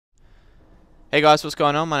Hey guys, what's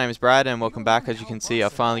going on? My name is Brad and welcome back. As you can see, I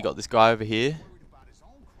finally got this guy over here.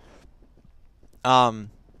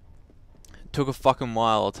 Took a fucking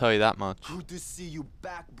while, I'll tell you that much. Good to see you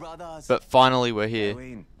back, brothers. But finally we're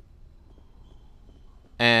here.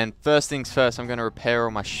 And first things first, I'm going to repair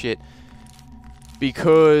all my shit.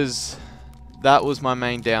 Because that was my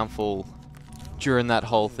main downfall during that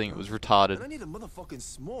whole thing. It was retarded. I need a motherfucking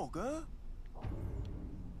smoke, huh?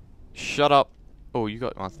 Shut up. Oh, you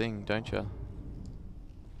got my thing, don't you?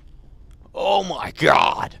 Oh my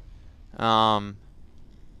god! Oh,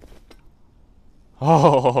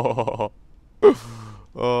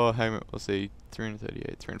 oh, hang on, let's see,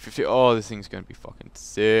 338, 350, oh, this thing's gonna be fucking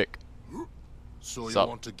sick. So you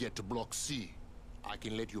want to get to Block C? I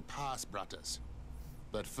can let you pass, brothers.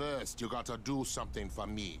 But first, you gotta do something for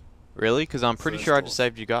me. Really? Because I'm pretty sure I just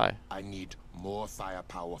saved your guy. I need more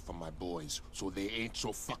firepower for my boys, so they ain't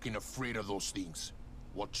so fucking afraid of those things.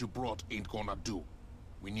 What you brought ain't gonna do.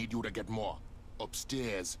 We need you to get more.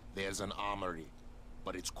 Upstairs, there's an armory,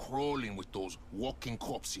 but it's crawling with those walking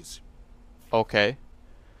corpses. Okay.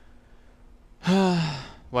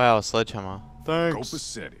 Wow, a sledgehammer. Thanks.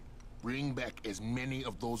 Copacetic. Bring back as many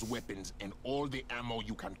of those weapons and all the ammo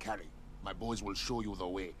you can carry. My boys will show you the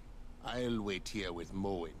way. I'll wait here with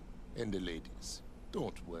Moen and the ladies.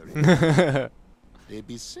 Don't worry. They'll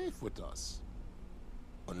be safe with us.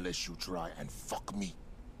 Unless you try and fuck me.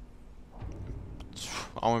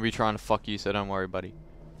 I'm gonna be trying to fuck you, so don't worry, buddy.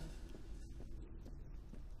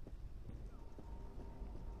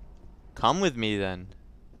 Come with me, then.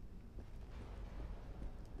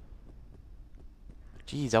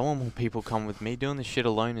 Jeez, I want more people come with me. Doing this shit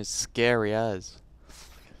alone is scary as.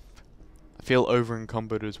 I feel over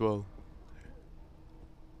encumbered as well.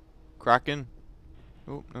 Kraken?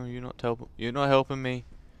 Oh, no, you're not helping me.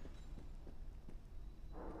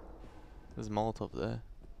 There's a Molotov there.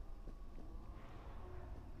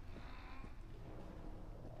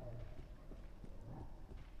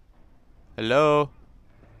 Hello?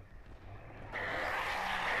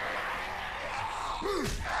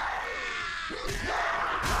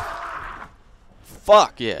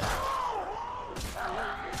 Fuck yeah.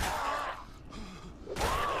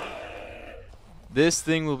 This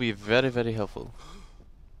thing will be very, very helpful.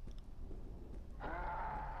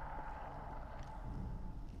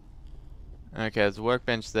 Okay, there's a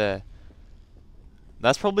workbench there.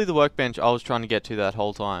 That's probably the workbench I was trying to get to that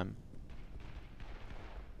whole time.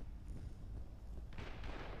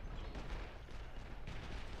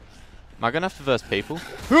 Am I gonna have to verse people?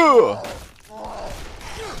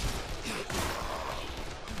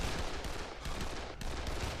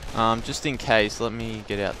 Just in case, let me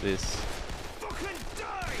get out this.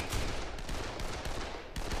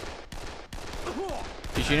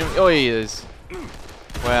 You shooting him? Oh, he is.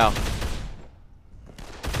 Wow.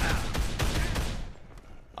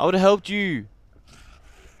 I would have helped you.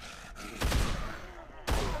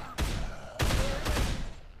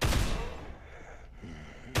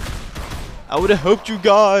 I would have helped you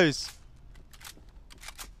guys.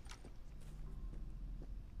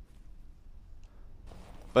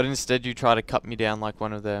 But instead you try to cut me down like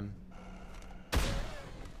one of them. I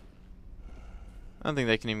don't think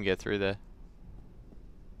they can even get through there.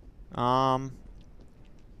 Alright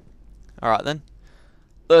then.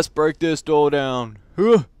 Let's break this door down.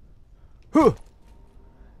 Yeah,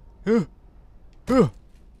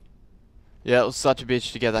 it was such a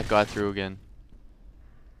bitch to get that guy through again.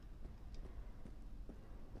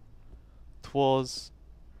 Was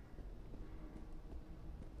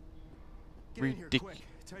ridiculous.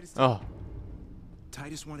 Oh,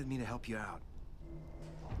 Titus wanted me to help you out.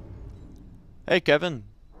 hey Kevin.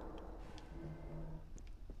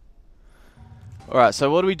 Alright,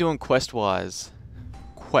 so what are we doing quest-wise?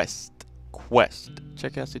 Quest.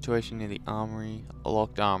 Check out situation near the armory. A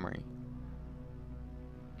locked armory.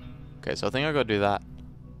 Okay, so I think I gotta do that.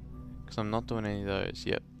 Because I'm not doing any of those.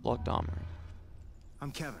 Yep, locked armory.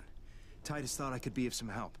 I'm Kevin. Titus thought I could be of some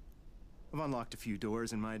help. I've unlocked a few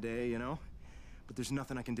doors in my day, you know? But there's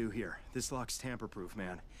nothing I can do here. This lock's tamper-proof,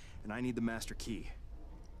 man. And I need the master key.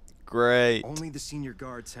 Great. Only the senior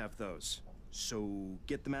guards have those. So,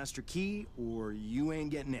 get the master key, or you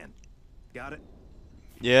ain't getting in. Got it?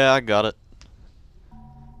 Yeah, I got it.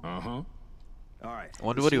 Uh-huh. Alright. I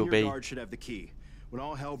wonder what he'll be. The senior guard should have the key. When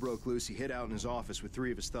all hell broke loose, he hid out in his office with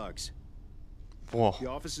 3 of his thugs. Whoa. The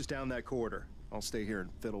office is down that corridor. I'll stay here and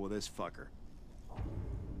fiddle with this fucker.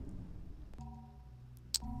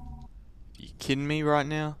 You kidding me right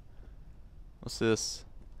now? What's this?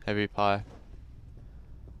 Heavy pie. I'm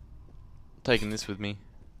taking this with me.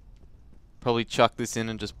 Probably chuck this in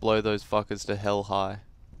and just blow those fuckers to hell high.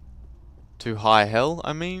 To high hell,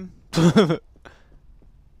 I mean?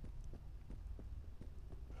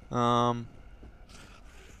 You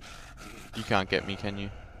can't get me, can you?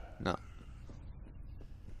 No.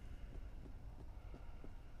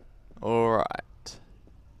 Alright.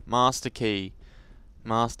 Master key.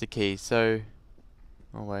 Master key. So...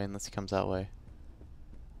 oh wait, unless he comes that way.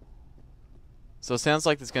 So it sounds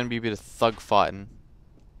like there's going to be a bit of thug fighting.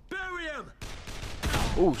 Bury him!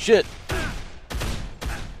 Oh shit!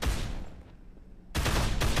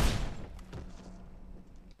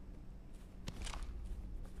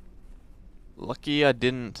 Lucky I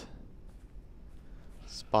didn't.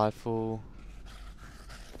 Spiteful.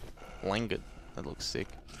 Languid. That looks sick.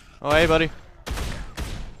 Oh hey buddy.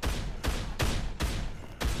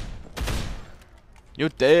 You're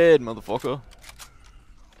dead, motherfucker.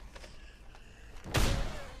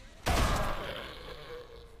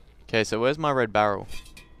 Okay, so where's my red barrel?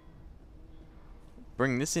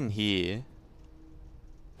 Bring this in here.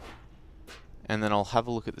 And then I'll have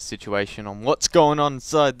a look at the situation on what's going on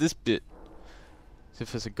inside this bit. So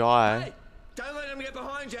if there's a guy... Hey! Don't let him get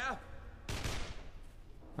behind you!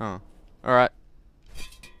 Oh. Alright.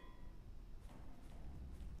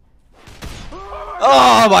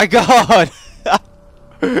 Oh my god!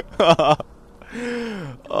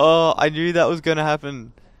 Oh, I knew that was gonna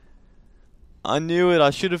happen. I knew it,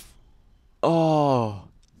 I should have... Oh.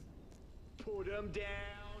 Put him down!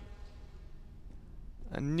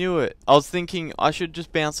 I knew it. I was thinking I should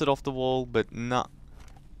just bounce it off the wall, but nah.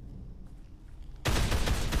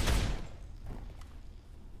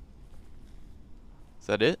 Is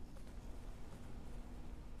that it?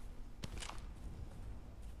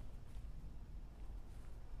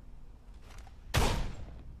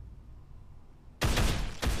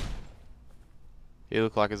 He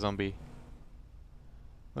looked like a zombie.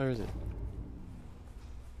 Where is it?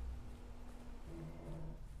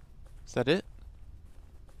 Is that it?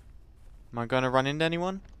 Am I gonna run into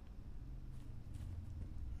anyone?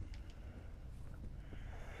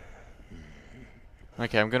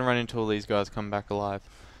 Okay, I'm gonna run into all these guys come back alive.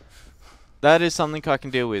 That is something I can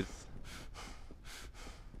deal with.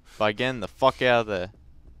 But again, the fuck out of there.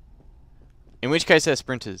 In which case they're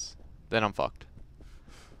sprinters. Then I'm fucked.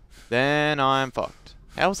 Then I'm fucked.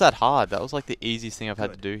 How was that hard? That was like the easiest thing I've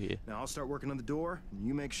had to do here. Now I'll start working on the door, and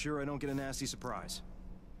you make sure I don't get a nasty surprise.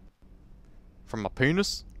 From my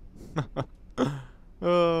penis?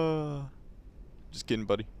 Just kidding,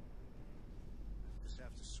 buddy. Just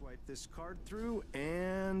have to swipe this card through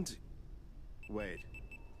and... wait.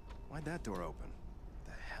 Why'd that door open?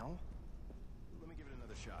 The hell? Let me give it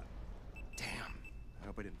another shot. Damn. I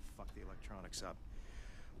hope I didn't fuck the electronics up.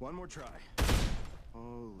 One more try.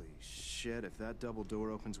 Holy shit, if that double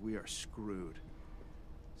door opens, we are screwed.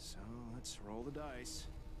 So, let's roll the dice.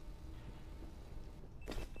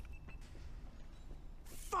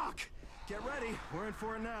 Fuck! Get ready, we're in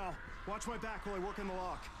for it now. Watch my back while I work on the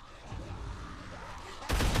lock.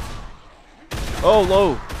 Oh,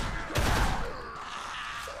 low.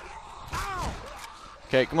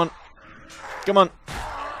 Okay, come on. Come on.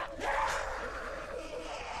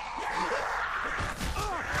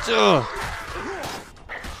 Ugh.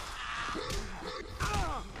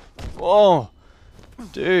 Oh,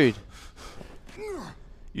 dude.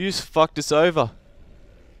 You just fucked us over.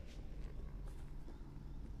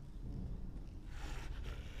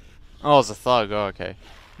 Oh, it's a thug. Oh, okay.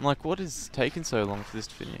 I'm like, what is taking so long for this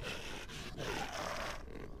to finish?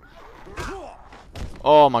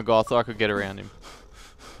 Oh my god, I thought I could get around him.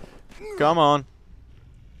 Come on.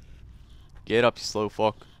 Get up, you slow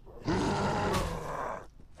fuck.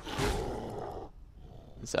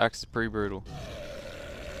 This axe is pretty brutal.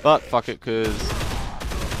 But, fuck it, cause...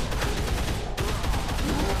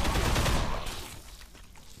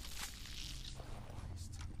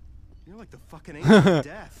 You're like the fucking angel of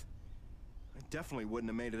death. I definitely wouldn't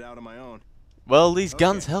have made it out on my own. Well, these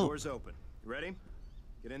guns help. Door's open. You ready?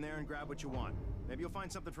 Get in there and grab what you want. Maybe you'll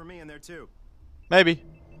find something for me in there too. Maybe.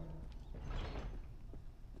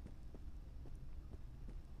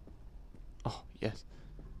 Oh, yes.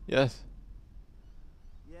 Yes.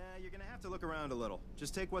 Yeah, you're gonna have to look around a little.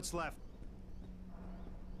 Just take what's left.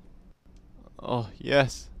 Oh,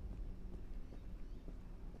 yes.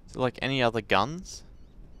 Is there like any other guns?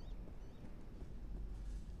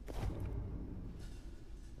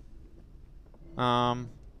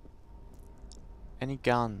 Any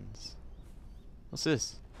guns? What's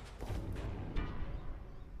this?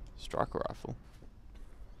 Striker rifle.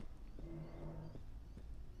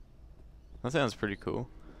 That sounds pretty cool.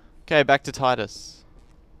 Okay, back to Titus.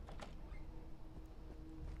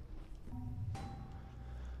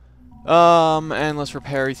 And let's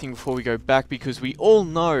repair everything before we go back because we all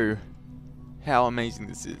know how amazing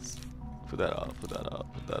this is. Put that up, put that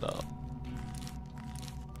up, put that up.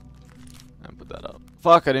 And put that up.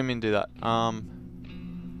 Fuck, I didn't mean to do that.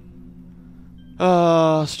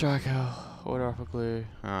 Striker. Water off a glue.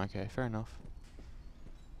 Oh, okay, fair enough.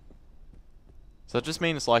 So that just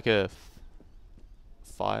means it's like a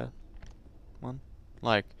fire one?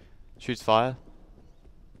 Like, shoots fire?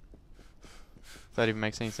 If that even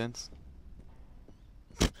makes any sense.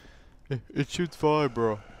 It shoots fire,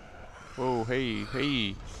 bro. Whoa, hey,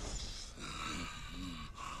 hey.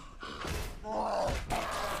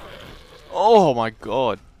 Oh my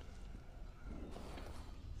god.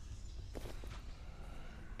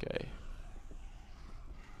 Okay.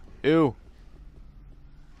 Ew.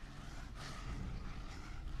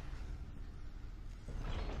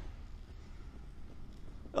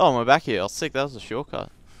 Oh, we're back here. I was sick. That was a shortcut.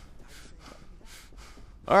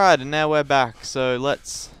 Alright, and now we're back. So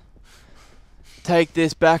let's take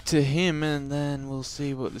this back to him and then we'll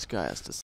see what this guy has to say.